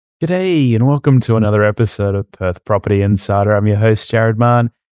G'day and welcome to another episode of Perth Property Insider. I'm your host, Jared Mann,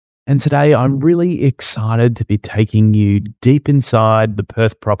 and today I'm really excited to be taking you deep inside the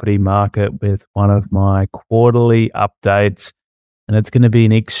Perth property market with one of my quarterly updates, and it's going to be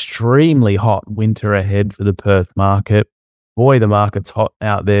an extremely hot winter ahead for the Perth market. Boy, the market's hot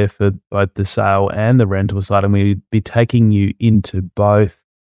out there for both the sale and the rental side, and we'll be taking you into both,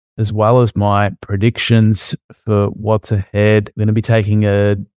 as well as my predictions for what's ahead. We're going to be taking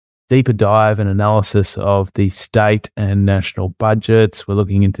a deeper dive and analysis of the state and national budgets. We're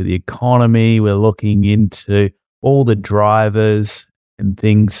looking into the economy. We're looking into all the drivers and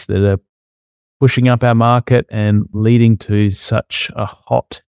things that are pushing up our market and leading to such a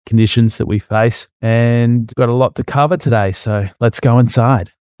hot conditions that we face. And we've got a lot to cover today, so let's go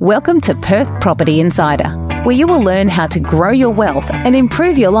inside. Welcome to Perth Property Insider, where you will learn how to grow your wealth and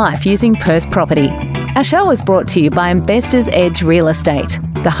improve your life using Perth property. Our show is brought to you by Investors Edge Real Estate,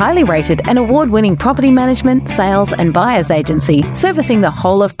 the highly rated and award-winning property management, sales and buyers agency servicing the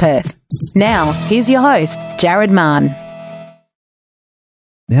whole of Perth. Now, here's your host, Jared Mann.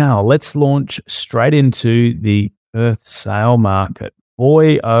 Now, let's launch straight into the Perth sale market.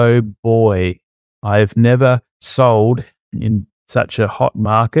 Boy, oh boy, I've never sold in such a hot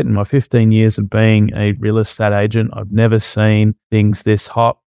market. In my 15 years of being a real estate agent, I've never seen things this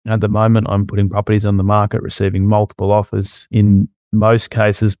hot. At the moment, I'm putting properties on the market, receiving multiple offers in most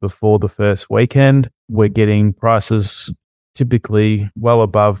cases before the first weekend. We're getting prices typically well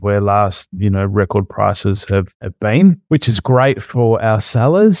above where last, record prices have been, which is great for our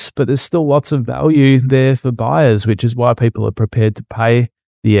sellers, but there's still lots of value there for buyers, which is why people are prepared to pay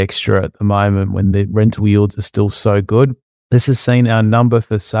the extra at the moment when the rental yields are still so good. This has seen our number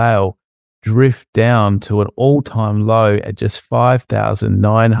for sale drift down to an all-time low at just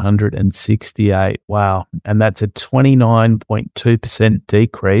 5,968. Wow. And that's a 29.2%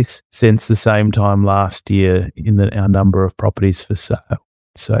 decrease since the same time last year in our number of properties for sale.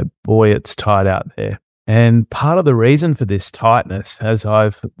 So boy, it's tight out there. And part of the reason for this tightness, as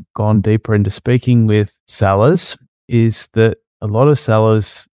I've gone deeper into speaking with sellers, is that a lot of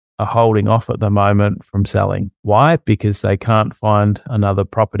sellers are holding off at the moment from selling. Why? Because they can't find another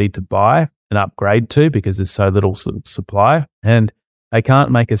property to buy and upgrade to because there's so little supply. And they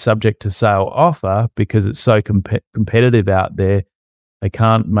can't make a subject to sale offer because it's so competitive out there. They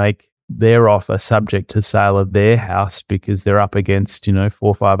can't make their offer subject to sale of their house because they're up against, 4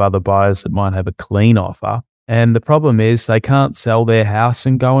 or 5 other buyers that might have a clean offer. And the problem is they can't sell their house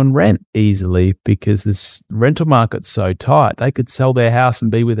and go and rent easily because this rental market's so tight. They could sell their house and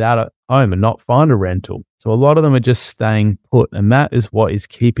be without a home and not find a rental. So a lot of them are just staying put. And that is what is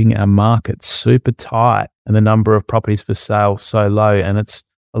keeping our market super tight and the number of properties for sale so low. And it's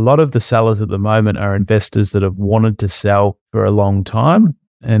a lot of the sellers at the moment are investors that have wanted to sell for a long time.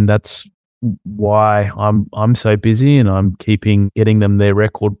 And that's why I'm so busy and I'm getting them their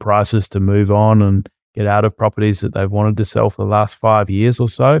record prices to move on and get out of properties that they've wanted to sell for the last 5 years or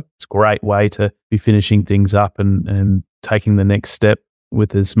so. It's a great way to be finishing things up and taking the next step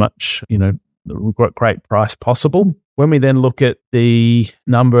with as much, great price possible. When we then look at the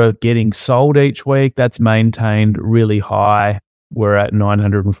number getting sold each week, that's maintained really high. We're at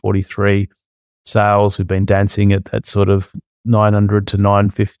 943 sales. We've been dancing at that sort of 900 to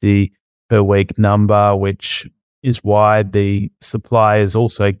 950 per week number, which is why the supply is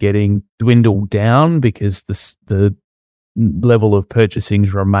also getting dwindled down because the level of purchasing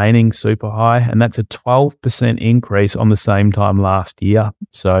is remaining super high. And that's a 12% increase on the same time last year.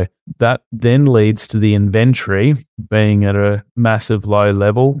 So that then leads to the inventory being at a massive low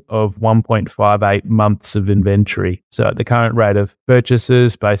level of 1.58 months of inventory. So at the current rate of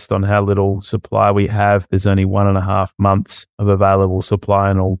purchases, based on how little supply we have, there's only 1.5 months of available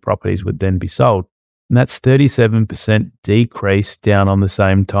supply and all properties would then be sold. And that's 37% decrease down on the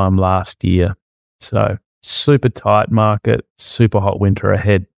same time last year. So super tight market, super hot winter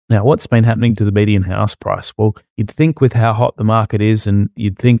ahead. Now, what's been happening to the median house price? Well, you'd think with how hot the market is and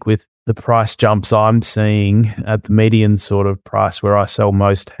you'd think with the price jumps I'm seeing at the median sort of price where I sell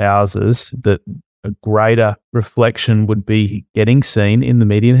most houses, that a greater reflection would be getting seen in the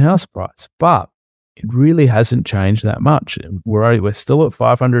median house price. But it really hasn't changed that much. We're still at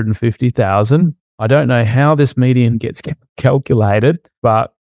 550,000. I don't know how this median gets calculated,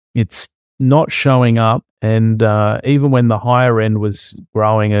 but it's not showing up. And even when the higher end was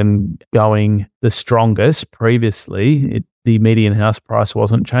growing and going the strongest previously, the median house price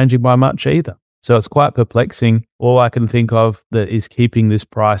wasn't changing by much either. So it's quite perplexing. All I can think of that is keeping this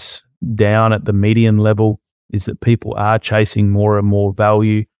price down at the median level is that people are chasing more and more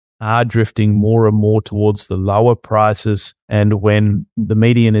value. are drifting more and more towards the lower prices. And when the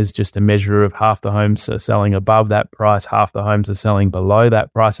median is just a measure of half the homes are selling above that price, half the homes are selling below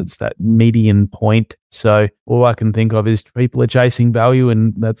that price, it's that median point. So all I can think of is people are chasing value,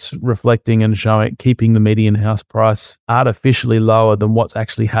 and that's reflecting and showing, keeping the median house price artificially lower than what's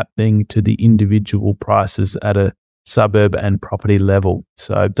actually happening to the individual prices at a suburb and property level.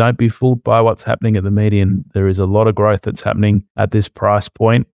 So don't be fooled by what's happening at the median. There is a lot of growth that's happening at this price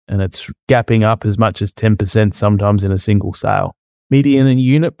point, and it's gapping up as much as 10% sometimes in a single sale. Median and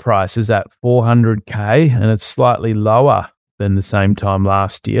unit price is at 400K, and it's slightly lower than the same time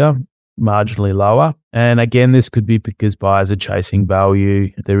last year, marginally lower. And again, this could be because buyers are chasing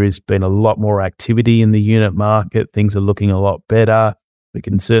value. There has been a lot more activity in the unit market. Things are looking a lot better. We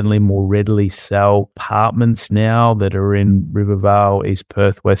can certainly more readily sell apartments now that are in Rivervale, East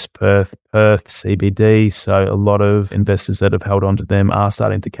Perth, West Perth, Perth, CBD. So a lot of investors that have held on to them are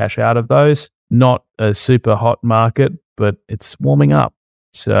starting to cash out of those. Not a super hot market, but it's warming up.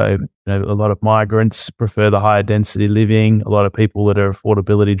 So a lot of migrants prefer the higher density living. A lot of people that are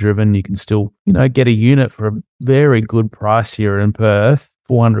affordability driven, you can still, get a unit for a very good price here in Perth,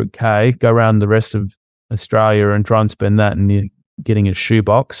 400K. Go around the rest of Australia and try and spend that, and you're getting a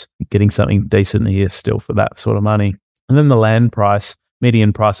shoebox, getting something decent here still for that sort of money. And then the land price,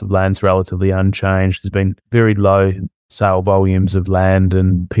 median price of land's relatively unchanged. There's been very low sale volumes of land,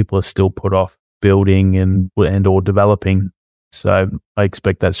 and people are still put off building and or developing. So I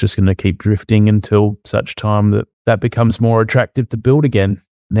expect that's just going to keep drifting until such time that becomes more attractive to build again.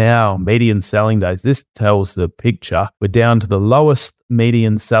 Now, median selling days. This tells the picture. We're down to the lowest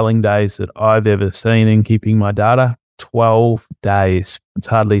median selling days that I've ever seen in keeping my data. 12 days. It's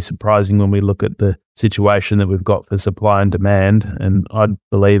hardly surprising when we look at the situation that we've got for supply and demand. And I'd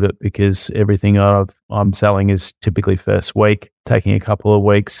believe it because everything I'm selling is typically first week, taking a couple of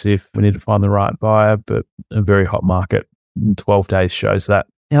weeks if we need to find the right buyer, but a very hot market. 12 days shows that.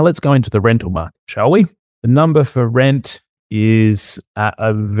 Now let's go into the rental market, shall we? The number for rent is at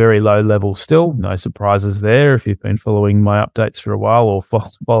a very low level still. No surprises there if you've been following my updates for a while or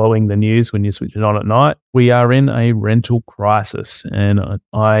following the news when you switch it on at night. We are in a rental crisis, and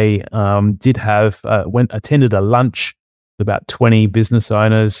I attended a lunch with about 20 business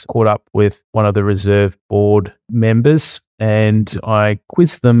owners, caught up with one of the Reserve Board members, and I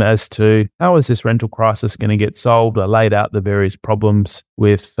quizzed them as to how is this rental crisis going to get solved. I laid out the various problems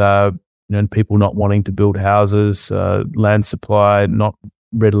with people not wanting to build houses, land supply not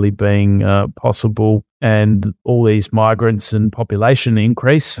readily being possible, and all these migrants and population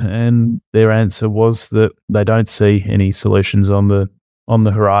increase. And their answer was that they don't see any solutions on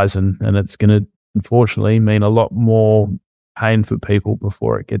the horizon, and it's going to unfortunately mean a lot more pain for people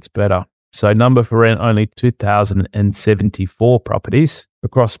before it gets better. So number for rent, only 2,074 properties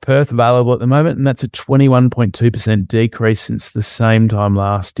across Perth available at the moment, and that's a 21.2% decrease since the same time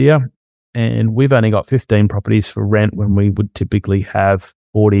last year. And we've only got 15 properties for rent when we would typically have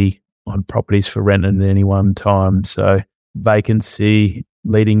 40 odd properties for rent at any one time. So vacancy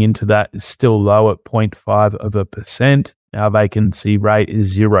leading into that is still low at 0.5%. Our vacancy rate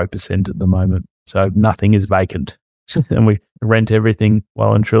is 0% at the moment. So nothing is vacant. And we rent everything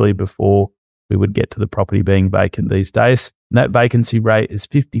well and truly before we would get to the property being vacant these days. And that vacancy rate is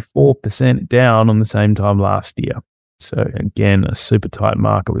 54% down on the same time last year. So again, a super tight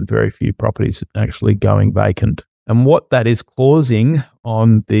market with very few properties actually going vacant. And what that is causing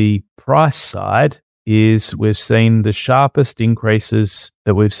on the price side is we've seen the sharpest increases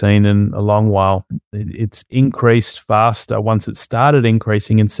that we've seen in a long while. It's increased faster. Once it started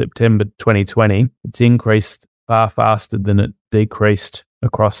increasing in September 2020, it's increased far faster than it decreased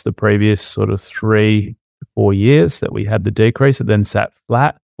across the previous sort of 3 to 4 years that we had the decrease. It then sat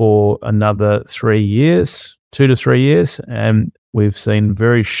flat for another 3 years. 2 to 3 years, and we've seen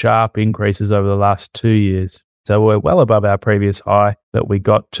very sharp increases over the last 2 years. So we're well above our previous high that we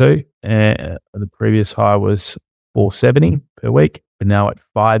got to. The previous high was 470 per week. We're now at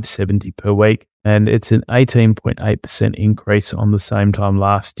 570 per week, and it's an 18.8% increase on the same time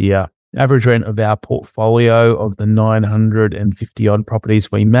last year. Average rent of our portfolio of the 950 odd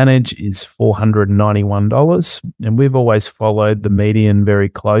properties we manage is $491, and we've always followed the median very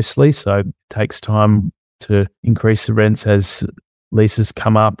closely, so it takes time to increase the rents as leases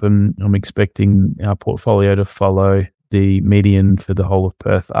come up, and I'm expecting our portfolio to follow the median for the whole of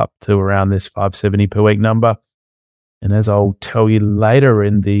Perth up to around this 570 per week number. And as I'll tell you later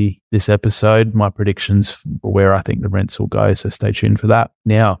in this episode, my predictions for where I think the rents will go, so stay tuned for that.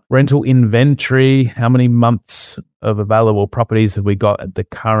 Now, rental inventory, how many months of available properties have we got at the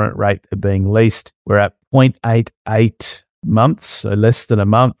current rate they're being leased? We're at 0.88 months, so less than a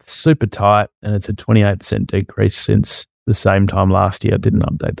month, super tight, and it's a 28% decrease since the same time last year. I didn't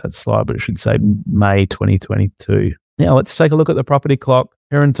update that slide, but it should say May 2022. Now let's take a look at the property clock.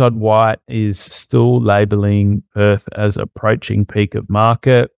 Heron Todd White is still labelling Perth as approaching peak of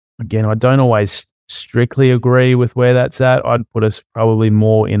market. Again, I don't always strictly agree with where that's at. I'd put us probably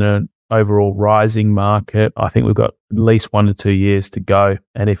more in an overall rising market. I think we've got at least 1 to 2 years to go.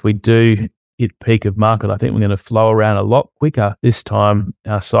 And if we do hit peak of market, I think we're going to flow around a lot quicker. This time,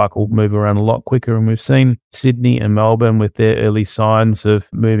 our cycle will move around a lot quicker. And we've seen Sydney and Melbourne with their early signs of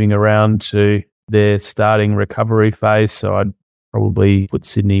moving around to their starting recovery phase. So I'd probably put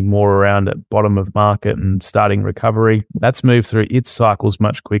Sydney more around at bottom of market and starting recovery. That's moved through its cycles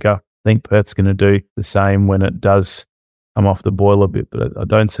much quicker. I think Perth's going to do the same when it does come off the boil a bit, but I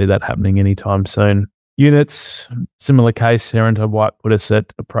don't see that happening anytime soon. Units, similar case, Heron Todd White put us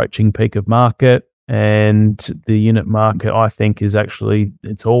at approaching peak of market, and the unit market, I think, is actually,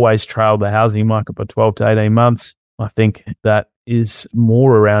 it's always trailed the housing market by 12 to 18 months. I think that is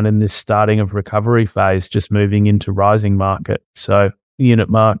more around in this starting of recovery phase, just moving into rising market. So the unit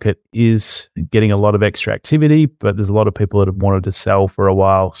market is getting a lot of extra activity, but there's a lot of people that have wanted to sell for a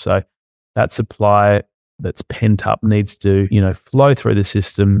while. So that supply that's pent up needs to, flow through the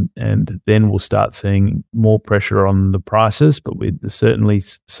system, and then we'll start seeing more pressure on the prices, but there's certainly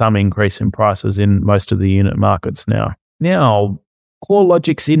some increase in prices in most of the unit markets now. Now,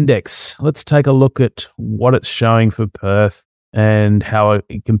 CoreLogic's index. Let's take a look at what it's showing for Perth and how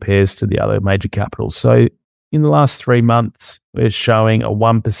it compares to the other major capitals. So in the last 3 months, we're showing a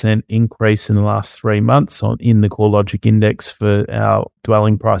 1% increase in the last 3 months in the CoreLogic index for our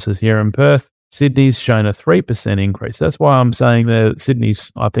dwelling prices here in Perth. Sydney's shown a 3% increase. That's why I'm saying that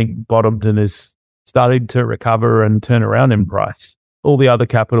Sydney's, I think, bottomed and is starting to recover and turn around in price. All the other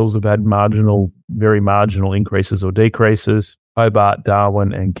capitals have had very marginal increases or decreases. Hobart,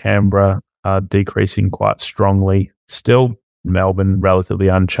 Darwin and Canberra are decreasing quite strongly still. Melbourne relatively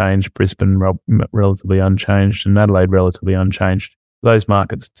unchanged, Brisbane relatively unchanged, and Adelaide relatively unchanged. Those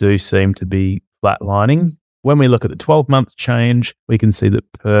markets do seem to be flatlining. When we look at the 12-month change, we can see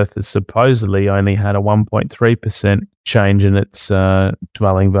that Perth has supposedly only had a 1.3% change in its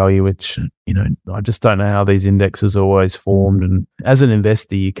dwelling value, which, I just don't know how these indexes are always formed. And as an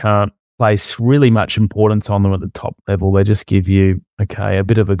investor, you can't place really much importance on them at the top level. They just give you, a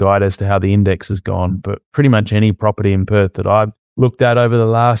bit of a guide as to how the index has gone. But pretty much any property in Perth that I've looked at over the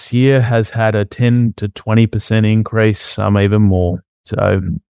last year has had a 10 to 20% increase, some even more. So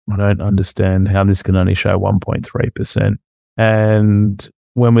I don't understand how this can only show 1.3%. And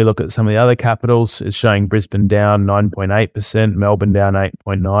when we look at some of the other capitals, it's showing Brisbane down 9.8%, Melbourne down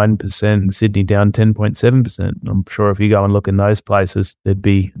 8.9%, and Sydney down 10.7%. I'm sure if you go and look in those places, there'd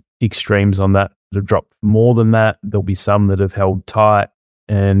be extremes on that have dropped more than that. There'll be some that have held tight,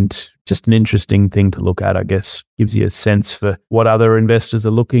 and just an interesting thing to look at, I guess. Gives you a sense for what other investors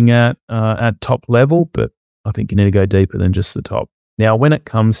are looking at top level, but I think you need to go deeper than just the top. Now, when it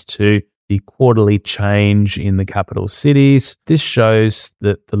comes to the quarterly change in the capital cities, this shows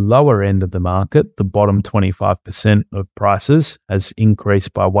that the lower end of the market, the bottom 25% of prices, has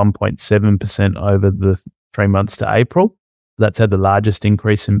increased by 1.7% over the 3 months to April. That's had the largest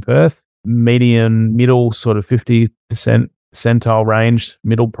increase in Perth. Middle sort of 50% percentile range,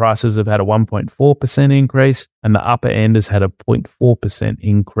 middle prices have had a 1.4% increase, and the upper end has had a 0.4%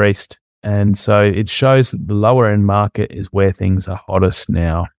 increase. And so it shows that the lower end market is where things are hottest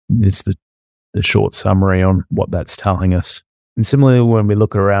now, is the short summary on what that's telling us. And similarly, when we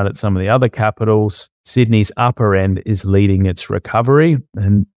look around at some of the other capitals, Sydney's upper end is leading its recovery.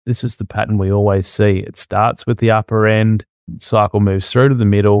 And this is the pattern we always see. It starts with the upper end, the cycle moves through to the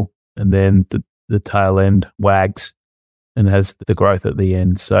middle, and then the tail end wags and has the growth at the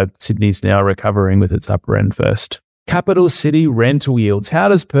end. So Sydney's now recovering with its upper end first. Capital city rental yields. How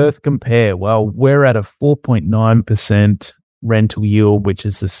does Perth compare? Well, we're at a 4.9% rental yield, which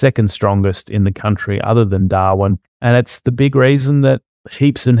is the second strongest in the country other than Darwin. And it's the big reason that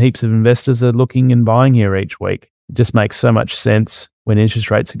heaps and heaps of investors are looking and buying here each week. It just makes so much sense. When interest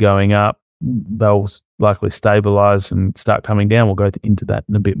rates are going up, they'll likely stabilize and start coming down. We'll go into that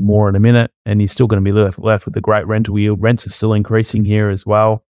in a bit more in a minute. And you're still going to be left with a great rental yield. Rents are still increasing here as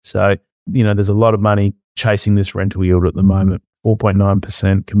well. So, there's a lot of money chasing this rental yield at the moment,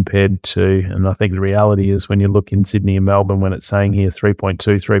 4.9% compared to, and I think the reality is when you look in Sydney and Melbourne, when it's saying here 3.2,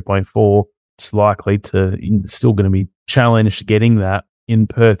 3.4, it's likely to still going to be challenged getting that. In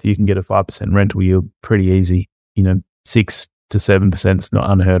Perth, you can get a 5% rental yield pretty easy. 6 to 7% is not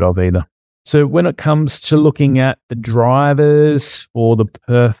unheard of either. So when it comes to looking at the drivers for the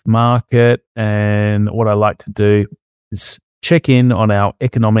Perth market, and what I like to do is check in on our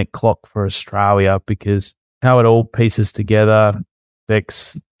economic clock for Australia, because how it all pieces together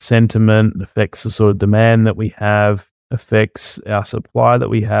affects sentiment, affects the sort of demand that we have, affects our supply that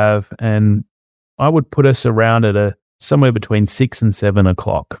we have. And I would put us around at somewhere between 6 and 7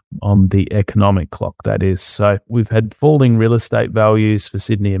 o'clock on the economic clock, that is. So we've had falling real estate values for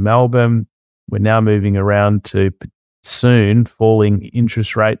Sydney and Melbourne. We're now moving around to soon falling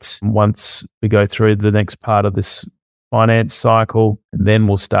interest rates once we go through the next part of this finance cycle. And then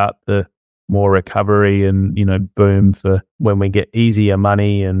we'll start the more recovery and, boom for when we get easier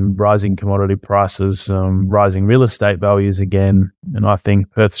money and rising commodity prices, rising real estate values again. And I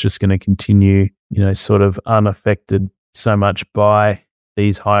think Perth's just going to continue, sort of unaffected so much by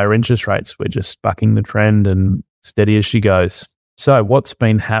these higher interest rates. We're just bucking the trend and steady as she goes. So what's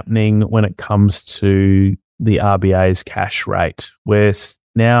been happening when it comes to the RBA's cash rate? We're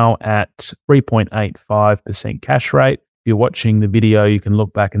now at 3.85% cash rate. If you're watching the video, you can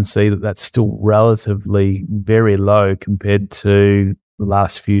look back and see that that's still relatively very low compared to the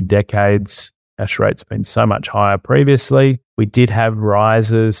last few decades. Cash rate's been so much higher previously. We did have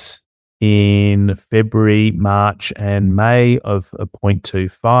rises in February, March and May of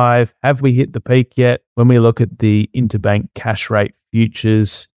 0.25. Have we hit the peak yet? When we look at the interbank cash rate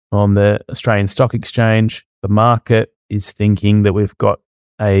futures on the Australian Stock Exchange, the market is thinking that we've got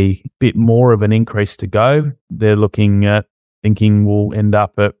a bit more of an increase to go. They're thinking we'll end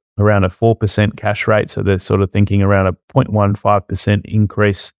up at around a 4% cash rate. So they're sort of thinking around a 0.15%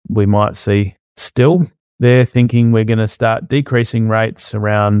 increase we might see still. They're thinking we're going to start decreasing rates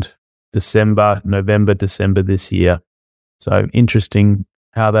around November, December this year. So interesting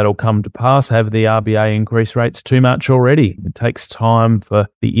how that'll come to pass. Have the RBA increase rates too much already? It takes time for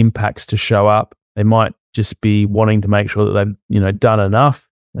the impacts to show up. They might just be wanting to make sure that they've, done enough.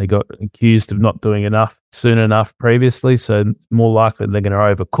 They got accused of not doing enough soon enough previously, so it's more likely they're going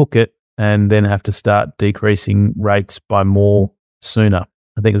to overcook it and then have to start decreasing rates by more sooner.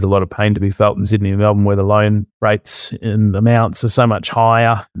 I think there's a lot of pain to be felt in Sydney and Melbourne where the loan rates and amounts are so much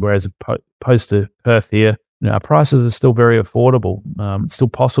higher, whereas opposed to Perth here, our prices are still very affordable. It's still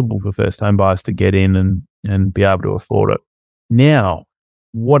possible for first-home buyers to get in and be able to afford it. Now,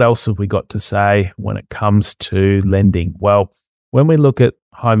 what else have we got to say when it comes to lending? Well, when we look at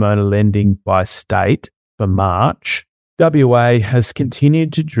homeowner lending by state for March, WA has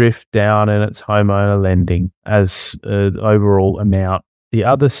continued to drift down in its homeowner lending as an overall amount. The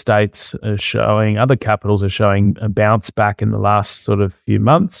other states other capitals are showing a bounce back in the last sort of few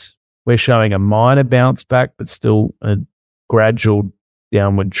months. We're showing a minor bounce back, but still a gradual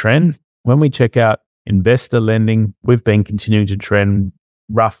downward trend. When we check out investor lending, we've been continuing to trend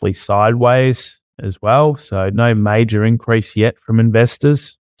roughly sideways as well. So no major increase yet from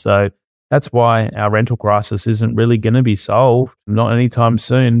investors. So that's why our rental crisis isn't really going to be solved, not anytime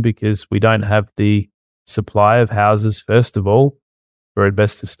soon, because we don't have the supply of houses, first of all, for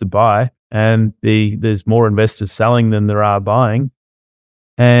investors to buy. And there's more investors selling than there are buying.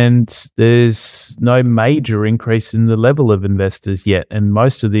 And there's no major increase in the level of investors yet. And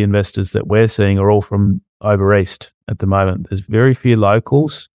most of the investors that we're seeing are all from over east at the moment. There's very few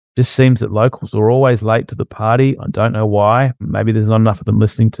locals. Just seems that locals are always late to the party. I don't know why. Maybe there's not enough of them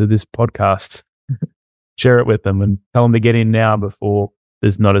listening to this podcast. Share it with them and tell them to get in now before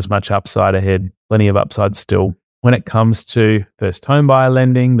there's not as much upside ahead. Plenty of upside still. When it comes to first home buyer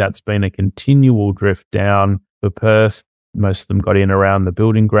lending, that's been a continual drift down for Perth. Most of them got in around the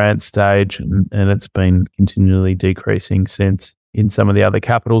building grant stage, and it's been continually decreasing since. In some of the other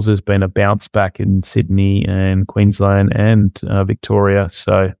capitals, there's been a bounce back in Sydney and Queensland and Victoria.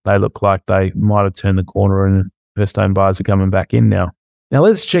 So they look like they might have turned the corner and first-home buyers are coming back in now. Now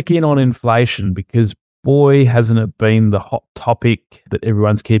let's check in on inflation, because boy, hasn't it been the hot topic that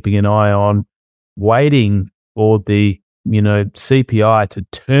everyone's keeping an eye on, waiting for the CPI to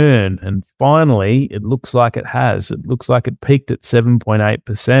turn. And finally, it looks like it has. It looks like it peaked at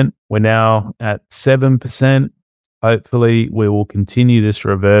 7.8%. We're now at 7%. Hopefully, we will continue this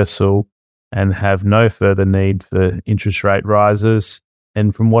reversal and have no further need for interest rate rises.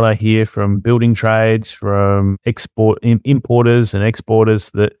 And from what I hear from building trades, from importers and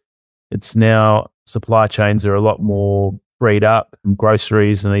exporters, that it's now supply chains are a lot more freed up.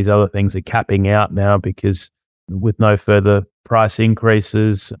 Groceries and these other things are capping out now, because with no further price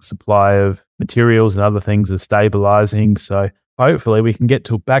increases, supply of materials and other things are stabilizing. So hopefully we can get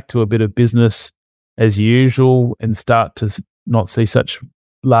back to a bit of business as usual and start to not see such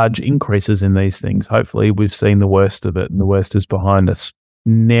large increases in these things. Hopefully we've seen the worst of it and the worst is behind us.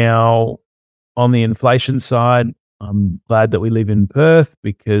 Now, on the inflation side, I'm glad that we live in Perth,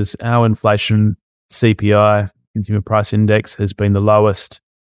 because our inflation CPI Consumer Price Index has been the lowest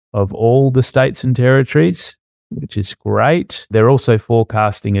of all the states and territories, which is great. They're also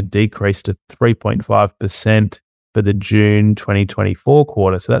forecasting a decrease to 3.5% for the June 2024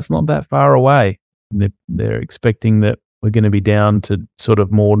 quarter. So that's not that far away. They're expecting that we're going to be down to sort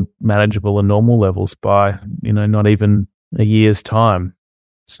of more manageable and normal levels by, not even a year's time.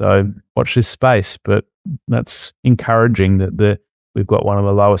 So watch this space, but that's encouraging that we've got one of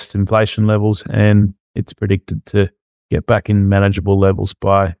the lowest inflation levels, and it's predicted to get back in manageable levels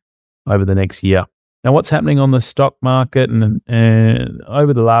by over the next year. Now, what's happening on the stock market? And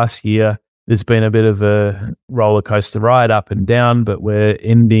over the last year, there's been a bit of a roller coaster ride up and down, but we're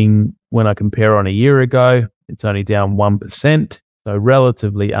ending, when I compare on a year ago, it's only down 1%, so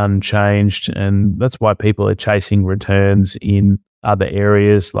relatively unchanged. And that's why people are chasing returns in other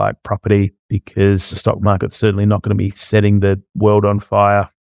areas like property, because the stock market's certainly not going to be setting the world on fire.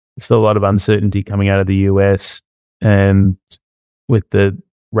 There's still a lot of uncertainty coming out of the US, and with the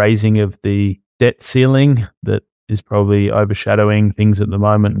raising of the debt ceiling that is probably overshadowing things at the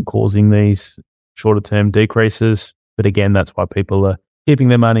moment and causing these shorter term decreases. But again, that's why people are keeping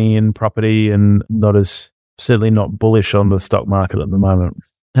their money in property and certainly not bullish on the stock market at the moment.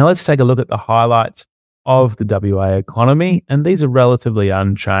 Now let's take a look at the highlights of the WA economy. And these are relatively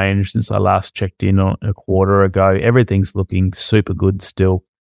unchanged since I last checked in on a quarter ago. Everything's looking super good still.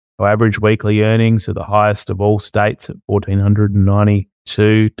 Our average weekly earnings are the highest of all states at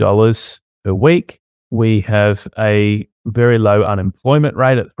 $1,492 per week. We have a very low unemployment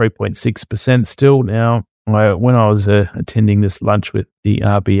rate at 3.6% still. Now, when I was attending this lunch with the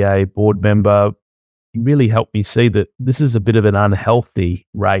RBA board member, he really helped me see that this is a bit of an unhealthy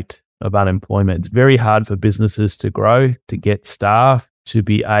rate of unemployment. It's very hard for businesses to grow, to get staff, to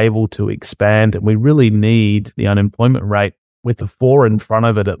be able to expand. And we really need the unemployment rate with the 4 in front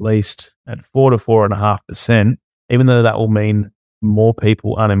of it, at least at 4 to 4.5%. Even though that will mean more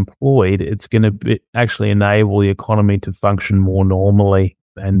people unemployed, it's going to actually enable the economy to function more normally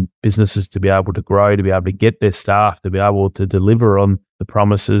and businesses to be able to grow, to be able to get their staff, to be able to deliver on the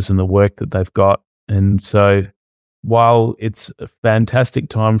promises and the work that they've got. And so while it's a fantastic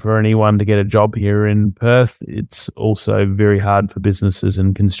time for anyone to get a job here in Perth, it's also very hard for businesses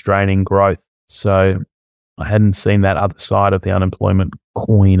and constraining growth. So I hadn't seen that other side of the unemployment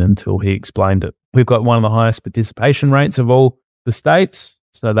coin until he explained it. We've got one of the highest participation rates of all the states,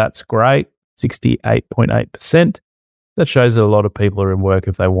 so that's great, 68.8%. That shows that a lot of people are in work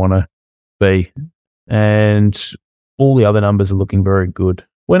if they want to be. And all the other numbers are looking very good.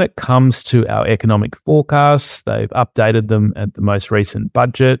 When it comes to our economic forecasts, they've updated them at the most recent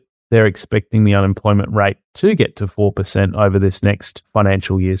budget. They're expecting the unemployment rate to get to 4% over this next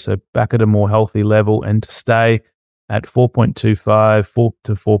financial year. So back at a more healthy level and to stay at 4.25, 4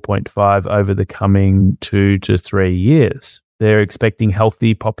 to 4.5 over the coming 2 to 3 years. They're expecting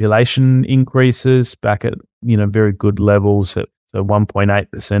healthy population increases back at, very good levels at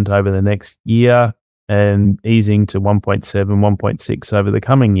 1.8% over the next year and easing to 1.7, 1.6 over the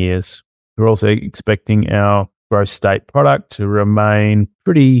coming years. We're also expecting our gross state product to remain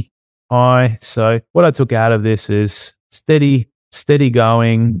pretty high. So what I took out of this is steady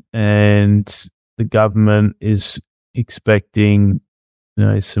going, and the government is expecting,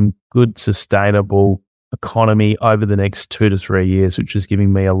 some good sustainable economy over the next 2 to 3 years, which is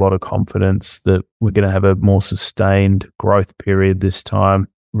giving me a lot of confidence that we're going to have a more sustained growth period this time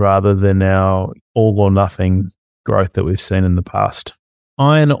rather than our all or nothing growth that we've seen in the past.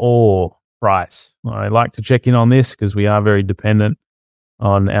 Iron ore price. I like to check in on this because we are very dependent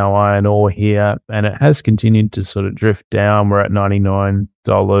on our iron ore here, and it has continued to sort of drift down. We're at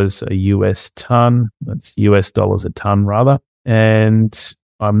 $99 a US ton. That's US dollars a ton rather. And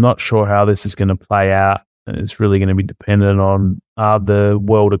I'm not sure how this is going to play out. It's really going to be dependent on are the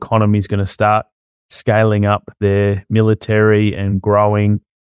world economies going to start scaling up their military and growing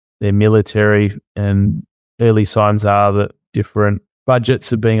their military, and early signs are that different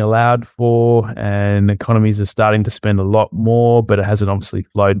budgets are being allowed for and economies are starting to spend a lot more, but it hasn't obviously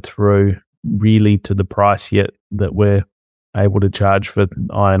flowed through really to the price yet that we're able to charge for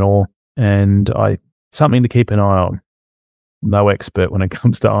iron ore. And something to keep an eye on. No expert when it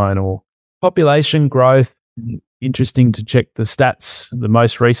comes to iron ore. Population growth, interesting to check the stats. The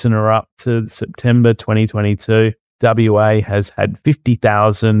most recent are up to September 2022. WA has had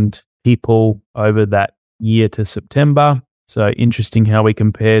 50,000 people over that year to September. So interesting how we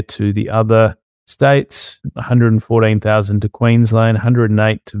compare to the other states. 114,000 to Queensland,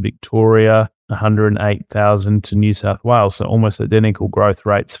 108 to Victoria, 108,000 to New South Wales. So almost identical growth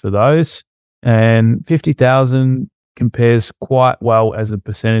rates for those. And 50,000 compares quite well as a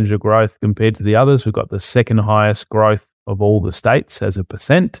percentage of growth compared to the others. We've got the second highest growth of all the states as a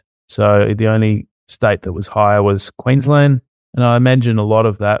percent. So the only state that was higher was Queensland. And I imagine a lot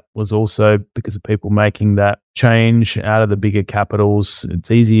of that was also because of people making that change out of the bigger capitals.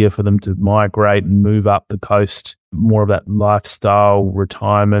 It's easier for them to migrate and move up the coast, more of that lifestyle,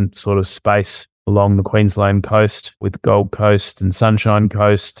 retirement sort of space along the Queensland coast, with Gold Coast and Sunshine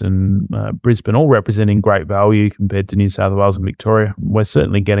Coast and Brisbane all representing great value compared to New South Wales and Victoria. We're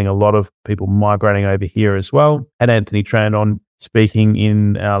certainly getting a lot of people migrating over here as well. Had Anthony Tran on speaking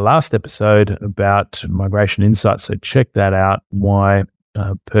in our last episode about migration insights, so check that out, why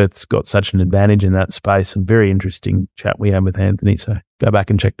Perth's got such an advantage in that space. A very interesting chat we had with Anthony, so go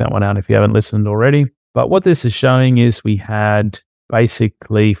back and check that one out if you haven't listened already. But what this is showing is we had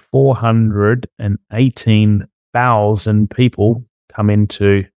basically 418,000 people come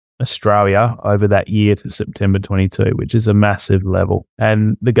into Australia over that year to September 22, which is a massive level.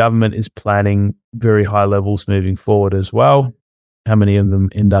 And the government is planning very high levels moving forward as well. How many of them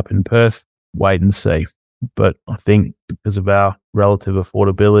end up in Perth? Wait and see. But I think because of our relative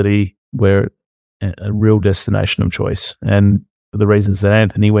affordability, we're a real destination of choice. And for the reasons that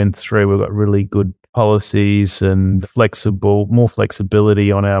Anthony went through, we've got really good policies and more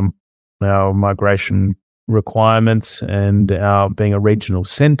flexibility on our migration requirements, and our being a regional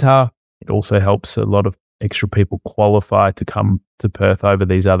centre. It also helps a lot of extra people qualify to come to Perth over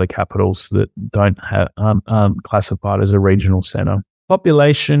these other capitals that aren't classified as a regional centre.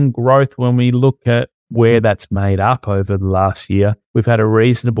 Population growth, when we look at where that's made up over the last year, we've had a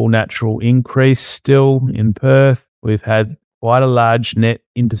reasonable natural increase still in Perth. We've had quite a large net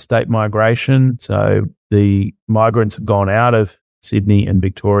interstate migration. So the migrants have gone out of Sydney and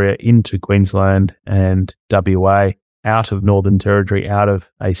Victoria into Queensland and WA, out of Northern Territory, out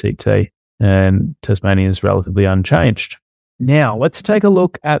of ACT, and Tasmania is relatively unchanged. Now, let's take a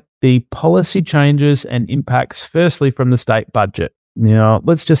look at the policy changes and impacts, firstly from the state budget. Now,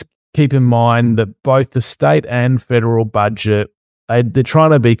 let's just keep in mind that both the state and federal budget, they're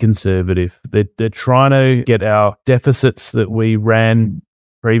trying to be conservative. They're trying to get our deficits that we ran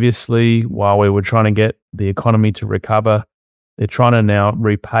previously while we were trying to get the economy to recover. They're trying to now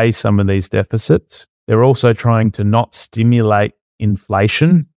repay some of these deficits. They're also trying to not stimulate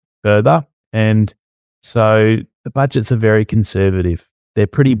inflation further. And so the budgets are very conservative. They're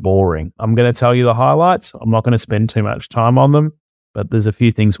pretty boring. I'm going to tell you the highlights. I'm not going to spend too much time on them, but there's a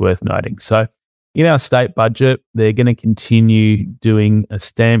few things worth noting. So in our state budget, they're going to continue doing a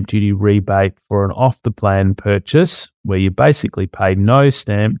stamp duty rebate for an off-the-plan purchase where you basically pay no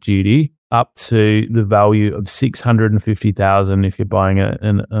stamp duty up to the value of $650,000 if you're buying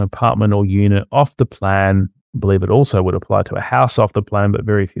an apartment or unit off the plan. I believe it also would apply to a house off the plan, but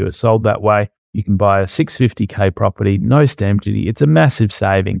very few are sold that way. You can buy a $650K property, no stamp duty. It's a massive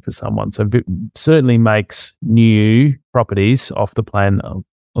saving for someone. So it certainly makes new properties off the plan a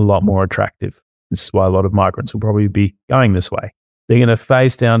lot more attractive. This is why a lot of migrants will probably be going this way. They're going to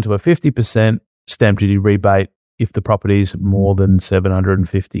phase down to a 50% stamp duty rebate if the property is more than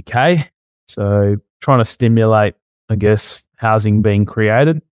 $750K. So trying to stimulate, I guess, housing being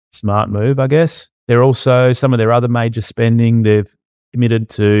created. Smart move, I guess. They're also, some of their other major spending, they've committed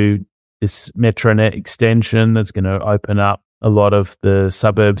to this Metronet extension that's going to open up a lot of the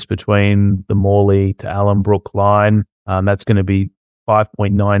suburbs between the Morley to Allenbrook line. That's going to be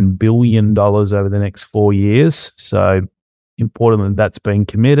 $5.9 billion over the next 4 years. So important that that's been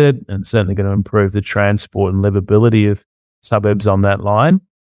committed, and certainly going to improve the transport and livability of suburbs on that line,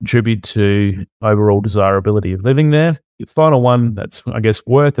 contribute to overall desirability of living there. The final one that's, I guess,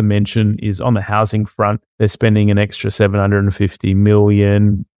 worth a mention is on the housing front. They're spending an extra $750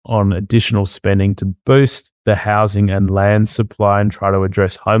 million on additional spending to boost the housing and land supply and try to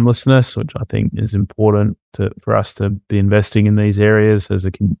address homelessness, which I think is important for us to be investing in these areas as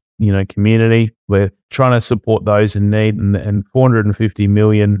a community. We're trying to support those in need, and $450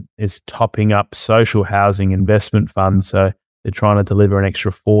 million is topping up social housing investment funds. So they're trying to deliver an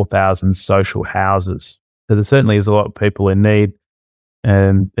extra 4,000 social houses. So there certainly is a lot of people in need,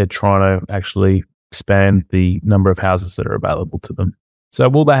 and they're trying to actually expand the number of houses that are available to them. So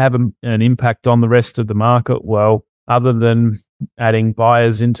will they have an impact on the rest of the market? Well, other than adding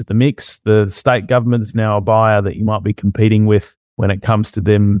buyers into the mix, the state government is now a buyer that you might be competing with when it comes to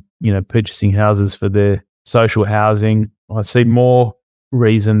them, purchasing houses for their social housing. I see more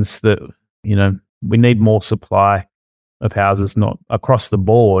reasons that, we need more supply of houses, not across the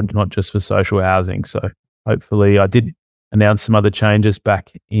board, not just for social housing. So hopefully, I did announce some other changes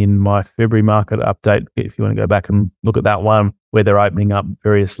back in my February market update. If you want to go back and look at that one, where they're opening up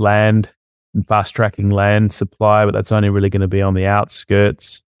various land and fast-tracking land supply, but that's only really going to be on the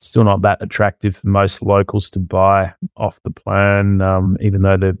outskirts. Still not that attractive for most locals to buy off the plan, even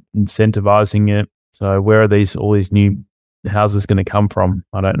though they're incentivizing it. So where are all these new houses going to come from?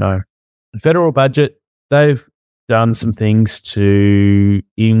 I don't know. The federal budget, they've done some things to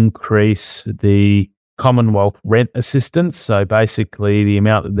increase the Commonwealth rent assistance. So basically the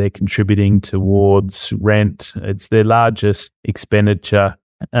amount that they're contributing towards rent, it's their largest expenditure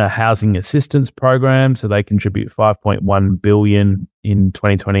housing assistance program. So they contribute $5.1 billion in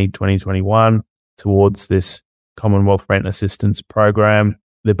 2020-2021 towards this Commonwealth rent assistance program.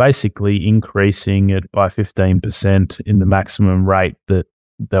 They're basically increasing it by 15% in the maximum rate that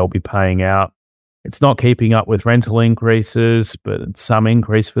they'll be paying out. It's not keeping up with rental increases, but it's some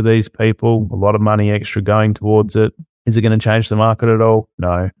increase for these people. A lot of money extra going towards it. Is it going to change the market at all?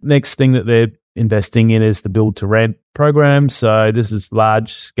 No. Next thing that they're investing in is the build to rent program. So this is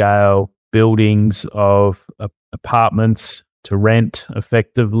large scale buildings of apartments to rent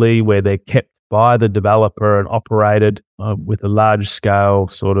effectively, where they're kept by the developer and operated with a large scale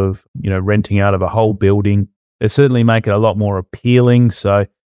sort of, renting out of a whole building. They certainly make it a lot more appealing. So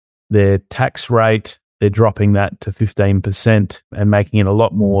their tax rate, they're dropping that to 15% and making it a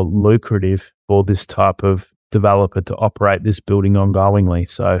lot more lucrative for this type of developer to operate this building ongoingly.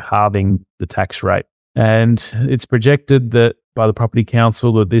 So halving the tax rate. And it's projected that by the Property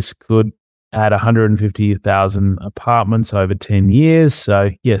Council that this could add 150,000 apartments over 10 years.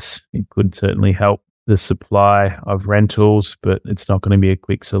 So yes, it could certainly help the supply of rentals, but it's not going to be a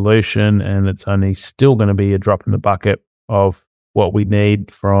quick solution, and it's only still going to be a drop in the bucket of what we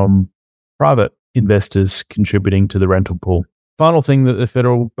need from private investors contributing to the rental pool. Final thing that the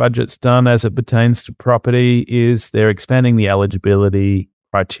federal budget's done as it pertains to property is they're expanding the eligibility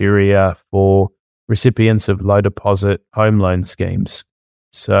criteria for recipients of low deposit home loan schemes.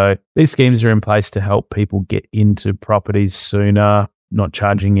 So these schemes are in place to help people get into properties sooner, not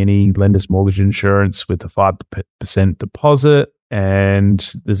charging any lender's mortgage insurance with a 5% deposit.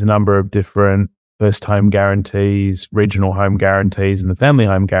 And there's a number of different first home guarantees, regional home guarantees, and the family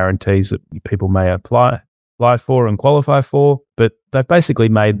home guarantees that people may apply for and qualify for. But they've basically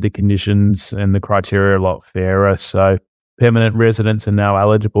made the conditions and the criteria a lot fairer. So permanent residents are now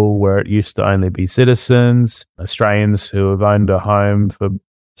eligible where it used to only be citizens. Australians who have owned a home for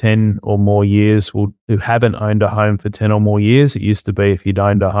 10 or more years who haven't owned a home for 10 or more years. It used to be if you'd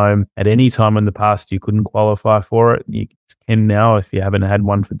owned a home at any time in the past, you couldn't qualify for it. You can now if you haven't had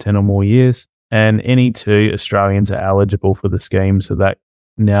one for 10 or more years. And any two Australians are eligible for the scheme. So that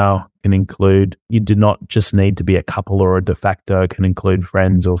now can include, you do not just need to be a couple or a de facto, can include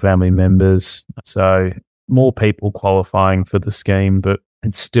friends or family members. So more people qualifying for the scheme, but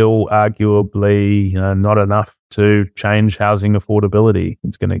it's still arguably not enough to change housing affordability.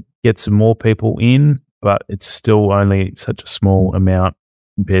 It's going to get some more people in, but it's still only such a small amount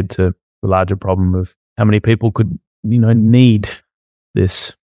compared to the larger problem of how many people could need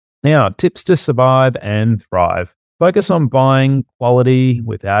this. Now, tips to survive and thrive. Focus on buying quality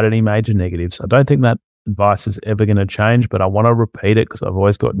without any major negatives. I don't think that advice is ever going to change, but I want to repeat it because I've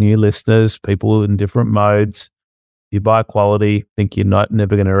always got new listeners, people in different modes. You buy quality, think you're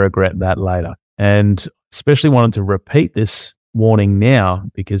never going to regret that later. And especially wanted to repeat this warning now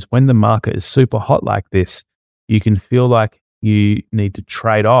because when the market is super hot like this, you can feel like you need to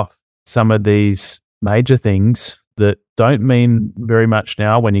trade off some of these major things that don't mean very much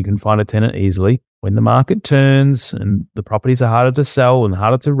now when you can find a tenant easily. When the market turns and the properties are harder to sell and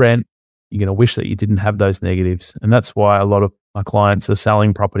harder to rent, you're going to wish that you didn't have those negatives. And that's why a lot of my clients are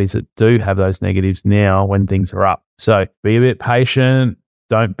selling properties that do have those negatives now when things are up. So be a bit patient,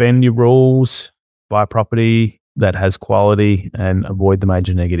 don't bend your rules, buy property that has quality and avoid the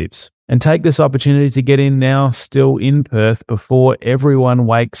major negatives. And take this opportunity to get in now, still in Perth, before everyone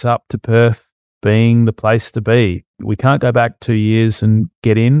wakes up to Perth being the place to be. We can't go back 2 years and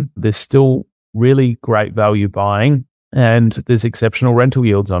get in. There's still really great value buying and there's exceptional rental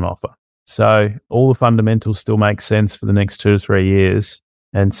yields on offer. So all the fundamentals still make sense for the next 2 to 3 years,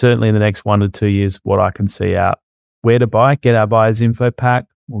 and certainly in the next 1 to 2 years, what I can see out. Where to buy? Get our buyer's info pack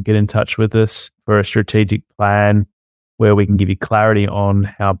or get in touch with us for a strategic plan where we can give you clarity on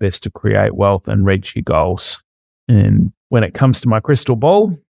how best to create wealth and reach your goals. And when it comes to my crystal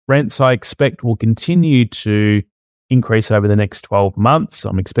ball, rents I expect will continue to increase over the next 12 months.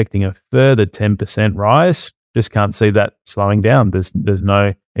 I'm expecting a further 10% rise. Just can't see that slowing down. There's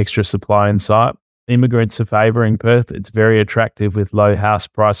no extra supply in sight. Immigrants are favouring Perth. It's very attractive with low house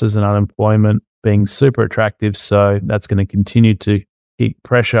prices and unemployment being super attractive. So that's going to continue to keep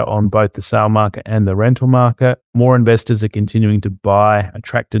pressure on both the sale market and the rental market. More investors are continuing to buy,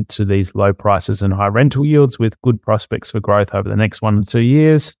 attracted to these low prices and high rental yields with good prospects for growth over the next 1 to 2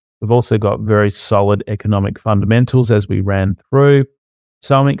 years. We've also got very solid economic fundamentals as we ran through.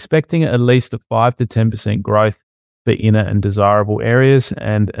 So I'm expecting at least a 5 to 10% growth for inner and desirable areas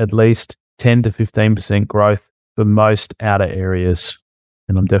and at least 10 to 15% growth for most outer areas.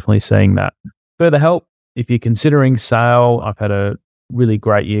 And I'm definitely seeing that. Further help, if you're considering sale, I've had a really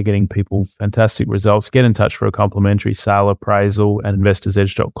great year getting people fantastic results. Get in touch for a complimentary sale appraisal at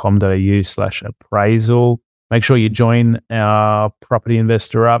investorsedge.com.au/appraisal. Make sure you join our property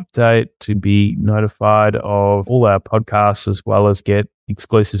investor update to be notified of all our podcasts, as well as get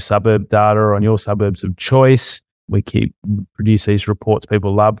exclusive suburb data on your suburbs of choice. We produce these reports.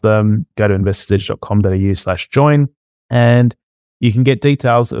 People love them. Go to investorsedge.com.au/join, and you can get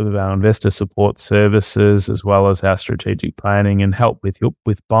details of our investor support services, as well as our strategic planning and help with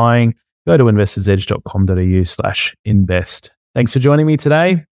buying. Go to investorsedge.com.au/invest. Thanks for joining me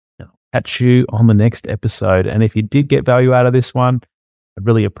today. I'll catch you on the next episode. And if you did get value out of this one, I'd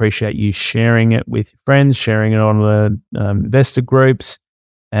really appreciate you sharing it with your friends, sharing it on the investor groups,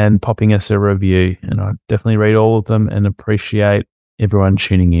 and popping us a review. And I definitely read all of them and appreciate everyone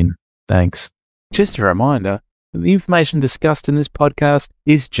tuning in. Thanks. Just a reminder, the information discussed in this podcast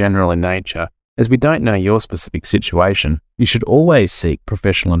is general in nature. As we don't know your specific situation, you should always seek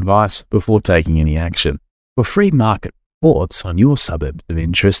professional advice before taking any action. For free market reports on your suburbs of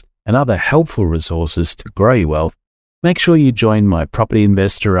interest and other helpful resources to grow your wealth, make sure you join my property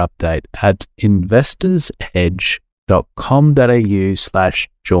investor update at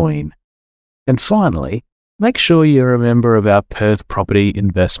investorsedge.com.au/join. And finally, make sure you're a member of our Perth Property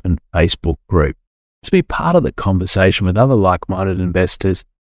Investment Facebook group to be part of the conversation with other like-minded investors,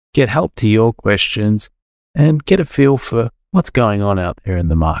 get help to your questions, and get a feel for what's going on out there in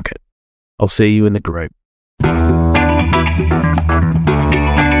the market. I'll see you in the group.